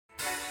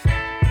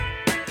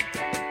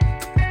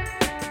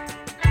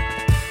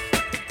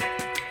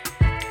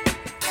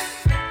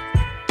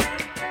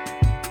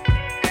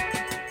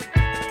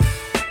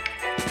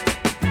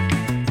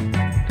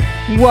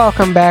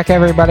Welcome back,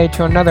 everybody,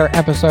 to another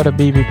episode of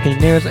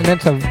BBP News, and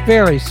it's a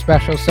very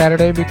special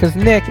Saturday because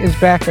Nick is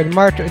back with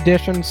March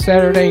edition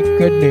Saturday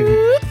Good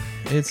News.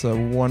 It's a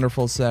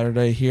wonderful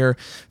Saturday here.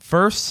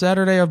 First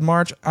Saturday of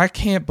March. I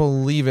can't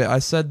believe it. I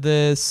said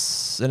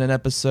this in an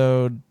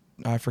episode,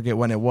 I forget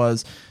when it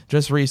was,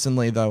 just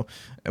recently, though,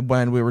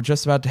 when we were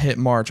just about to hit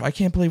March. I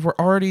can't believe we're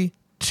already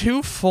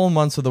 2 full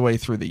months of the way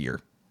through the year.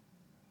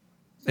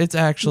 It's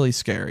actually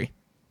scary.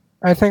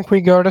 I think we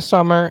go to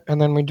summer,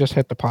 and then we just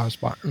hit the pause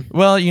button.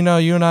 Well, you know,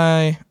 you and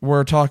I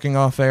were talking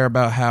off air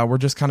about how we're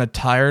just kind of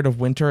tired of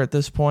winter at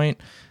this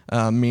point.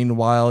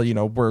 Meanwhile, you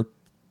know, we're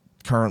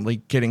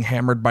currently getting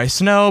hammered by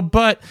snow,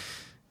 but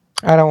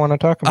I don't want to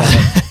talk about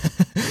it.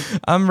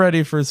 I'm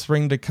ready for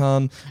spring to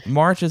come.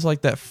 March is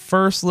like that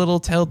first little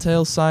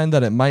telltale sign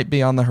that it might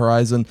be on the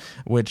horizon,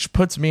 which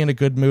puts me in a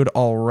good mood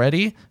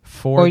already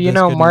for well, you this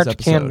know, Good March News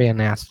episode. can be a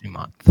nasty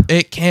month.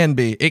 It can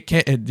be.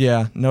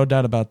 Yeah, no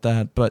doubt about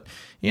that. But,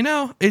 you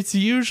know, it's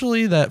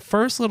usually that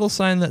first little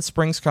sign that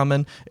spring's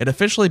coming. It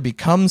officially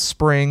becomes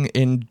spring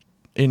in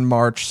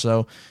March,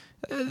 so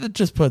it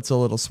just puts a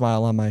little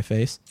smile on my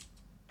face.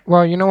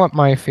 Well, you know what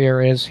my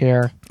fear is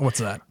here? What's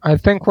that? I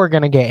think we're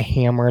going to get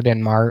hammered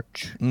in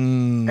March,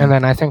 and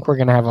then I think we're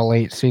going to have a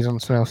late season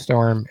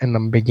snowstorm in the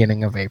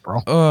beginning of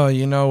April. Oh,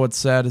 you know what's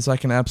sad is I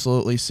can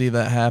absolutely see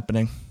that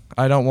happening.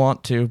 I don't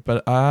want to,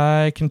 but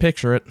I can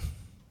picture it.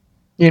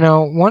 You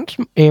know, once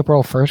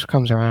April 1st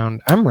comes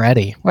around, I'm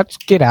ready. Let's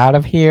get out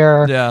of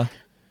here. Yeah.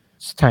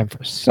 It's time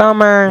for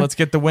summer. Let's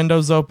get the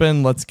windows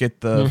open. Let's get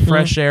the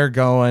fresh air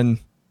going.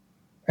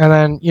 And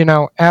then, you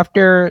know,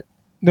 after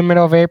the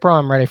middle of April,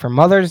 I'm ready for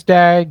Mother's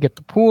Day, get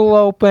the pool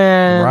open.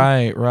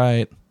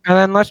 Right. And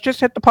then let's just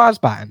hit the pause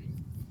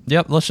button.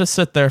 Yep, let's just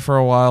sit there for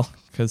a while,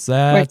 because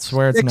that's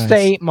where it's nice. 6 to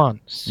 8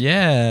 months.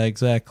 Yeah,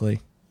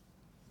 exactly.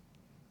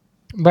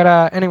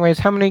 But anyways,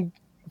 how many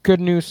good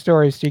news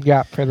stories do you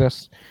got for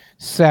this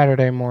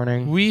Saturday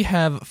morning? We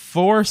have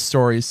 4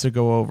 stories to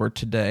go over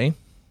today.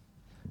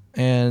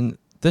 And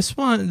these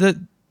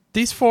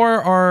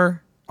 4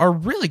 are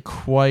really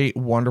quite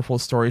wonderful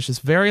stories,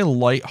 just very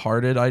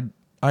lighthearted.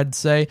 I'd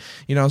say,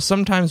 you know,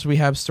 sometimes we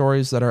have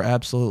stories that are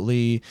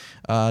absolutely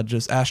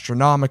just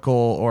astronomical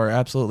or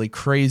absolutely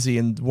crazy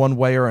in one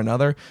way or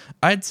another.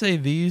 I'd say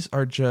these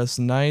are just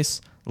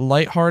nice,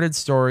 lighthearted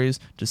stories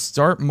to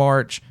start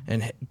March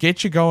and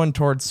get you going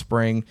towards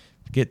spring,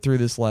 get through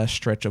this last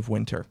stretch of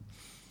winter.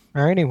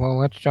 Alrighty, well,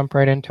 let's jump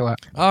right into it.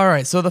 All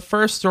right, so the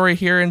first story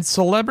here, and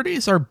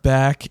celebrities are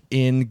back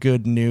in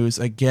good news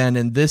again,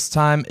 and this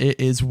time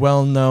it is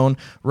well-known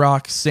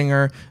rock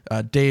singer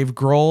Dave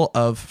Grohl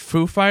of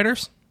Foo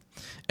Fighters.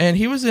 And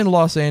he was in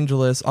Los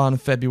Angeles on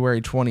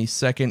February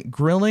 22nd,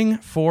 grilling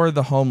for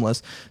the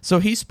homeless. So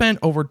he spent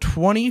over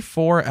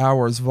 24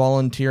 hours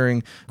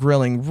volunteering,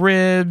 grilling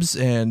ribs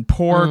and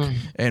pork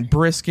and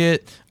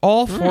brisket,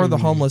 all for the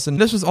homeless. And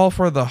this was all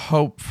for the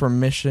Hope for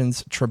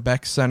Missions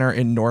Trebek Center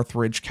in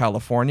Northridge,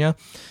 California.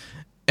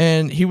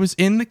 And he was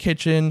in the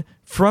kitchen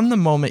from the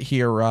moment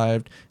he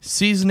arrived,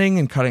 seasoning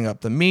and cutting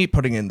up the meat,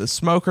 putting in the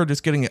smoker,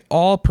 just getting it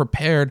all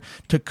prepared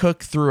to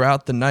cook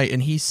throughout the night.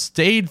 And he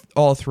stayed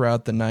all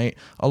throughout the night,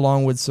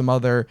 along with some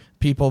other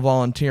people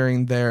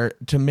volunteering there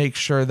to make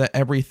sure that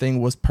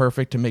everything was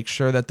perfect, to make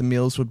sure that the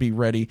meals would be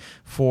ready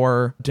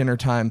for dinner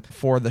time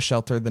for the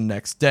shelter the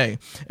next day.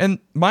 And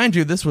mind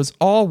you, this was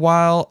all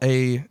while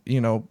a,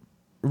 you know,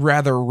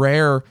 rather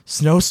rare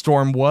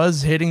snowstorm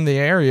was hitting the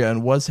area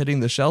and was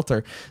hitting the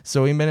shelter.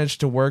 So he managed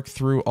to work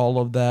through all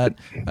of that.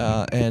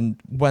 And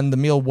when the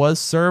meal was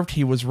served,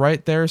 he was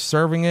right there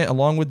serving it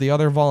along with the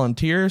other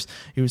volunteers.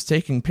 He was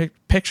taking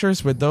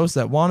pictures with those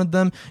that wanted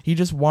them. He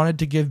just wanted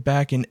to give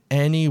back in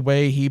any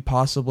way he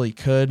possibly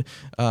could,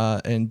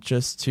 and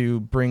just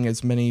to bring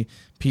as many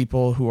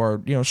people who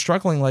are, you know,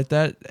 struggling like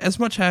that as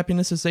much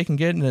happiness as they can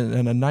get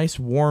in a nice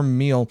warm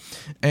meal.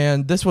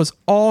 And this was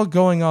all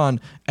going on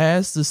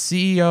as the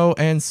CEO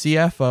and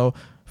CFO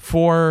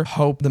for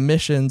Hope the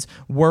Missions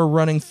were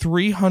running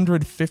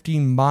 350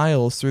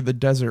 miles through the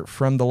desert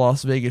from the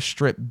Las Vegas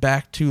Strip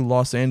back to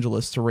Los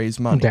Angeles to raise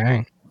money.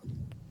 Dang.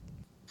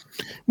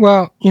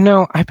 Well, you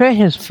know, I bet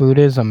his food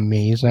is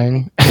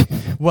amazing.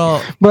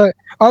 Well, but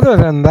other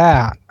than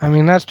that, I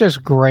mean, that's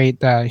just great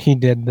that he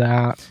did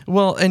that.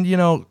 Well, and you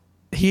know,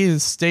 he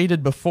has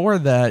stated before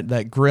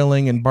that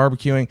grilling and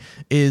barbecuing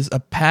is a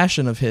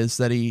passion of his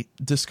that he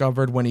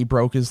discovered when he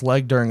broke his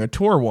leg during a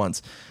tour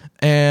once.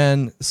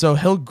 And so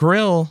he'll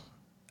grill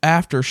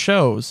after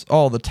shows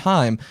all the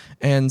time.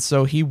 And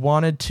so he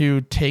wanted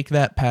to take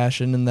that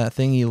passion and that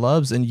thing he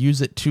loves and use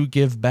it to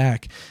give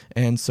back.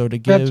 And so to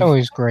give... That's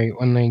always great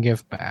when they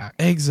give back.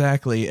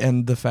 Exactly.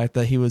 And the fact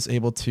that he was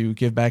able to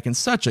give back in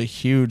such a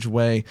huge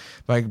way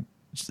by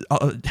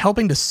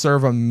helping to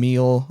serve a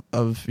meal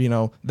of, you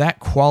know, that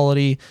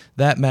quality,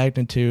 that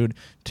magnitude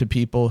to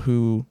people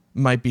who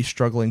might be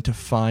struggling to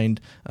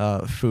find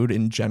food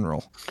in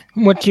general.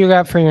 What do you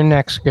got for your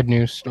next good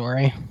news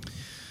story?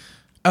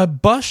 A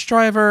bus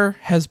driver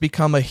has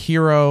become a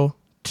hero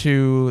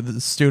to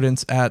the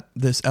students at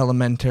this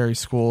elementary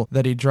school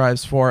that he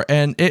drives for.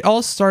 And it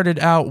all started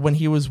out when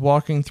he was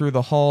walking through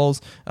the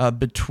halls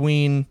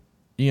between,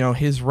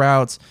 his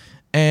routes,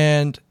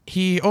 and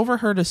he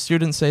overheard a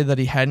student say that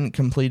he hadn't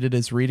completed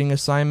his reading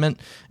assignment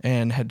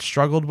and had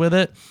struggled with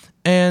it.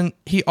 And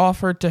he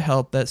offered to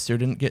help that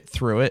student get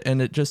through it.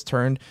 And it just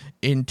turned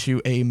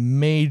into a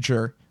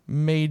major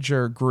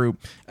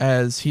group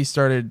as he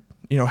started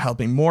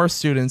helping more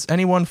students,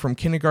 anyone from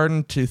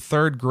kindergarten to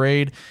third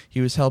grade. He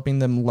was helping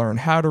them learn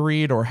how to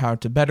read or how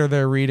to better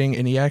their reading.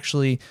 And he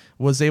actually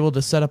was able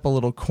to set up a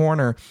little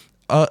corner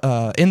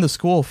in the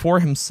school for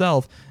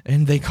himself,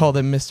 and they called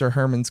it Mr.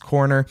 Herman's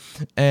Corner.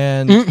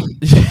 And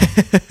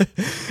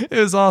it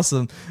was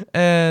awesome.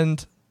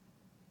 And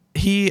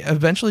he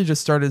eventually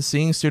just started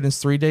seeing students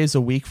 3 days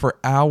a week for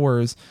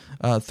hours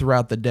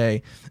throughout the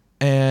day.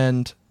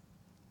 And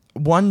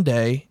one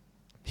day,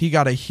 he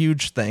got a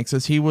huge thanks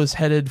as he was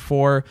headed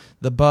for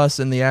the bus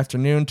in the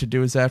afternoon to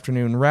do his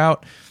afternoon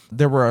route.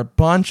 There were a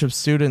bunch of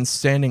students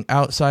standing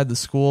outside the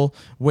school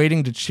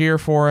waiting to cheer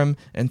for him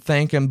and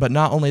thank him. But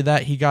not only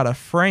that, he got a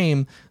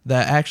frame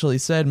that actually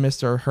said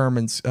Mr.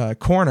 Herman's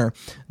Corner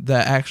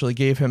that actually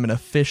gave him an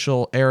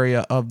official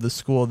area of the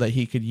school that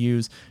he could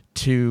use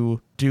to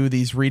do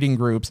these reading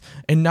groups.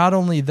 And not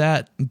only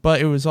that,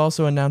 but it was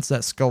also announced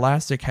that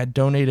Scholastic had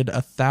donated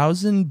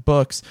 1,000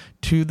 books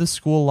to the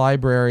school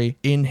library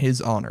in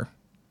his honor.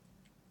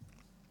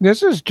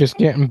 This is just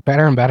getting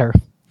better and better.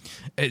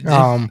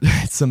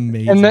 It's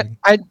amazing. And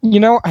I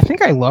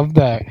think I love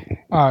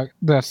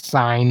the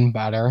sign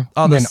better.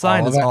 Oh, the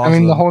sign is awesome. I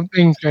mean, the whole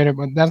thing straight up,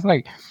 but that's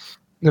like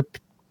the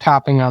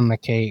topping on the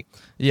cake.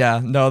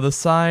 Yeah, no, the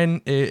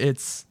sign,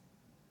 it's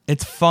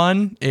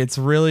fun. It's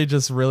really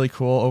just really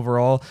cool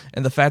overall.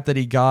 And the fact that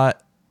he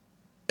got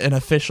an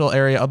official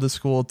area of the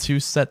school to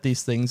set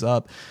these things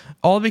up,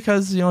 all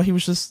because, he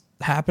was just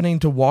happening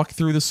to walk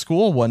through the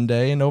school one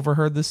day and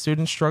overheard the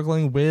student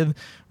struggling with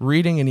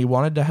reading, and he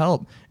wanted to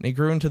help. And he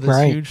grew into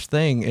this huge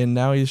thing. And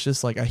now he's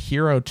just like a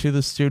hero to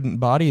the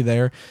student body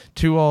there,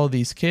 to all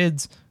these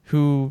kids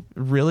who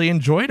really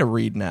enjoy to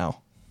read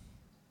now.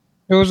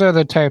 Those are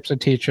the types of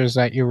teachers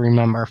that you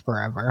remember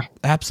forever.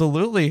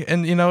 Absolutely.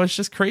 And, it's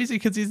just crazy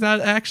because he's not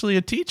actually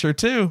a teacher,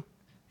 too.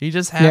 He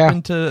just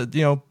happened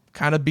to,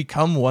 kind of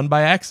become one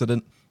by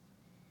accident.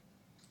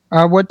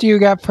 What do you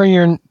got for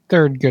your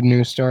third good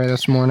news story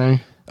this morning?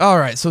 All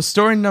right. So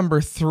story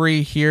number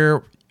 3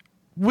 here.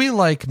 We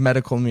like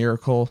medical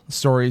miracle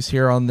stories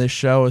here on this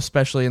show,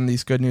 especially in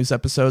these good news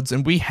episodes.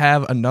 And we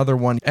have another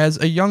one, as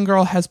a young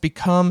girl has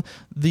become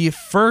the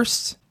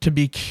first to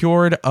be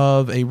cured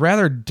of a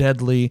rather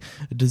deadly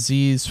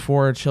disease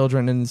for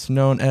children, and it's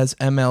known as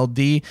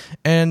MLD.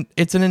 And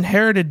it's an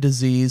inherited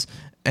disease,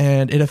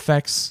 and it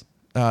affects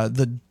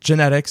the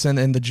genetics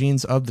and the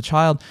genes of the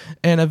child,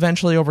 and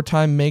eventually over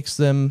time makes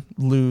them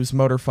lose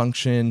motor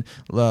function,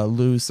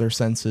 lose their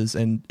senses,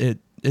 and it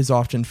is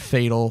often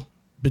fatal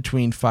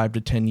between 5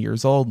 to 10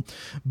 years old.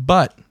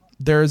 But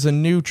there's a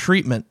new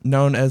treatment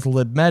known as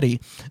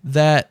Libmedi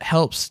that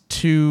helps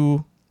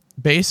to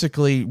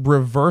basically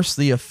reverse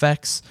the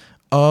effects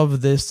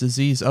of this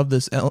disease, of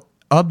this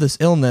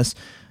illness.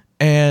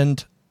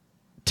 And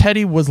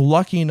Teddy was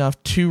lucky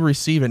enough to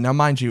receive it. Now,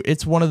 mind you,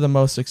 it's one of the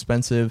most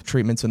expensive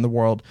treatments in the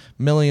world,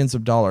 millions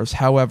of dollars.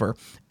 However,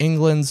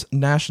 England's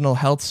National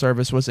Health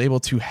Service was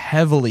able to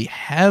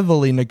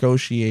heavily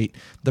negotiate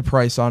the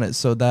price on it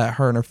so that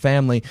her and her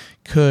family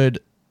could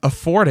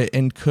afford it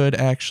and could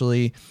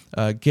actually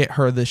get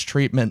her this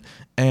treatment.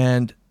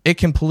 And it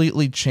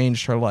completely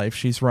changed her life.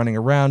 She's running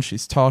around,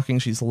 she's talking,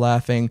 she's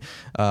laughing.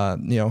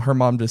 Her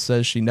mom just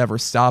says she never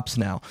stops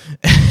now.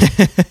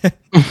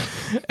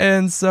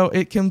 And so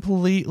it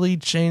completely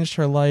changed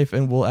her life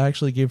and will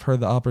actually give her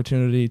the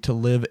opportunity to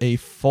live a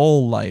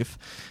full life.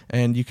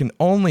 And you can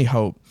only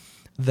hope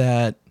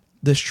that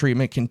this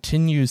treatment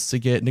continues to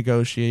get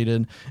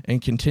negotiated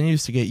and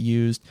continues to get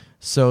used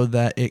so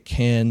that it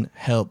can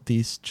help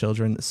these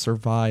children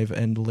survive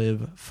and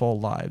live full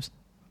lives.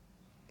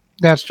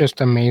 That's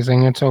just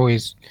amazing. It's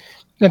always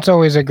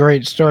a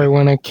great story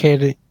when a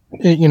kid,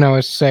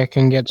 is sick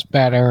and gets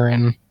better,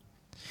 and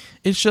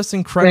it's just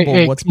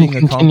incredible what's being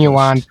accomplished. Continue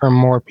on for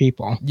more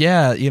people.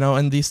 Yeah,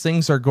 and these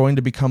things are going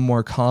to become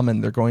more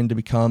common. They're going to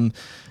become,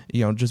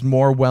 just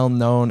more well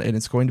known, and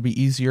it's going to be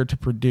easier to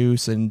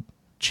produce and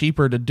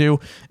cheaper to do.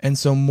 And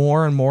so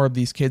more and more of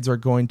these kids are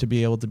going to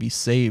be able to be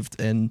saved,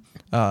 and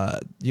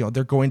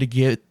they're going to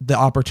get the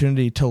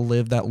opportunity to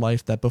live that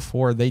life that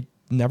before they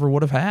never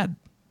would have had.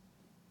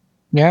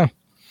 Yeah.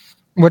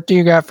 What do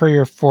you got for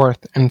your fourth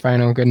and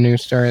final good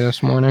news story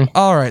this morning?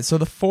 All right, so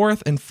the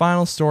fourth and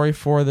final story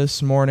for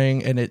this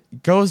morning, and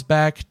it goes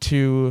back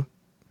to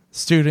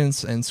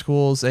students and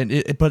schools,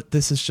 but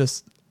this is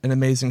just an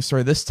amazing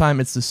story. This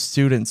time it's the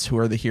students who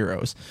are the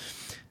heroes,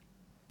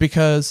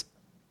 because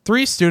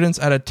 3 students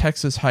at a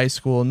Texas high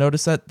school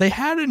noticed that they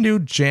had a new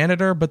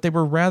janitor, but they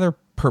were rather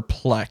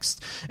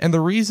perplexed. And the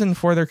reason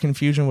for their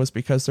confusion was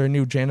because their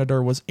new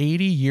janitor was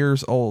 80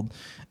 years old.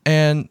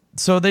 And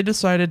so they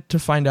decided to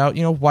find out,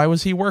 why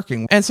was he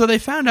working? And so they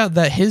found out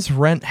that his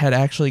rent had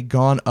actually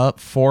gone up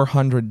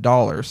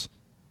 $400.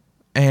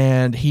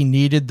 And he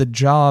needed the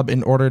job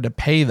in order to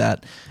pay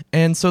that.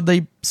 And so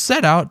they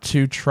set out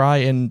to try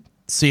and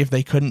see if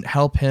they couldn't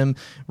help him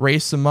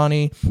raise some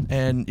money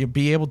and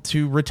be able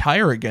to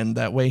retire again.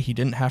 That way he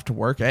didn't have to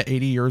work at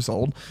 80 years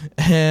old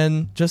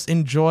and just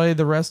enjoy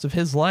the rest of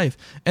his life.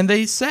 And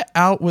they set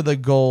out with a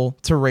goal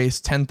to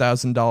raise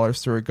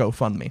 $10,000 through a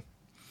GoFundMe.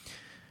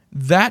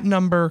 That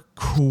number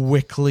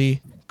quickly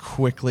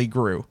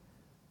grew.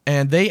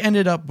 And they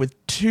ended up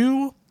with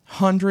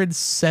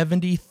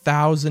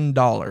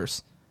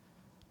 $270,000.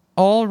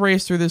 All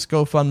raised through this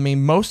GoFundMe,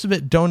 most of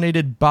it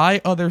donated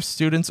by other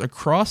students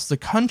across the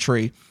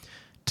country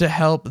to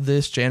help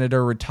this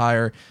janitor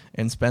retire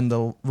and spend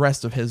the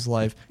rest of his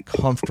life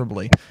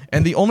comfortably.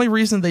 And the only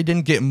reason they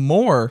didn't get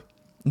more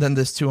than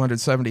this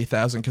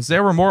 $270,000, because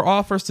there were more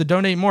offers to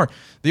donate more.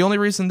 The only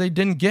reason they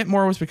didn't get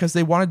more was because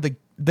they wanted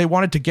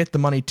to get the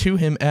money to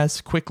him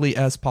as quickly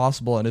as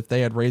possible. And if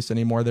they had raised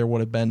any more, there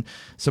would have been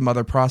some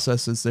other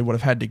processes they would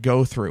have had to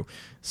go through.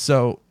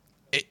 So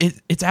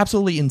it's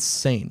absolutely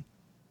insane.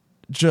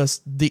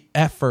 Just the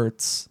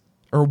efforts,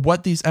 or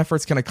what these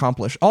efforts can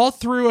accomplish, all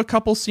through a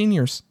couple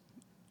seniors.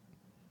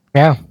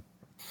 Yeah.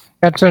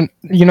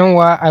 You know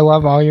what? I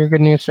love all your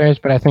good news stories,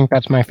 but I think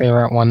that's my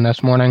favorite one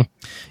this morning.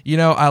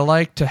 I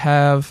like to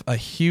have a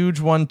huge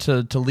one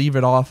to leave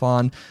it off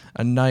on.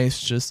 A nice,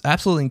 just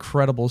absolutely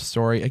incredible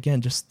story. Again,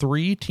 just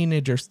 3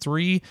 teenagers,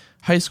 3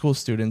 high school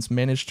students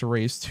managed to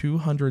raise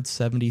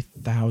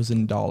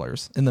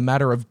 $270,000 in the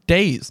matter of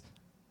days.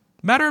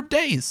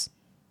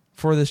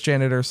 For this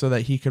janitor so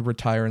that he could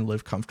retire and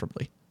live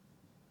comfortably.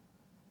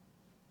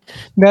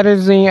 That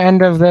is the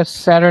end of this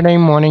Saturday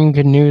morning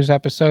good news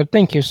episode.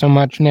 Thank you so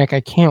much, Nick.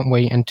 I can't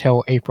wait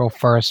until April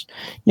 1st.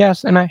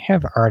 Yes, and I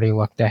have already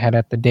looked ahead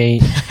at the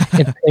date.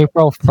 It's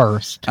April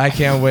 1st. I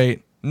can't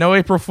wait. No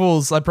April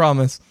Fools, I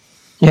promise.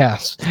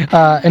 Yes.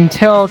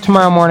 Until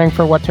tomorrow morning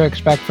for what to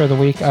expect for the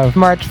week of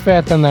March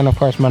 5th, and then, of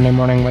course, Monday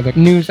morning with a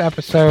news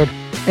episode.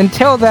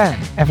 Until then,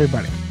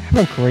 everybody,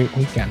 have a great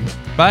weekend.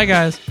 Bye,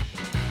 guys.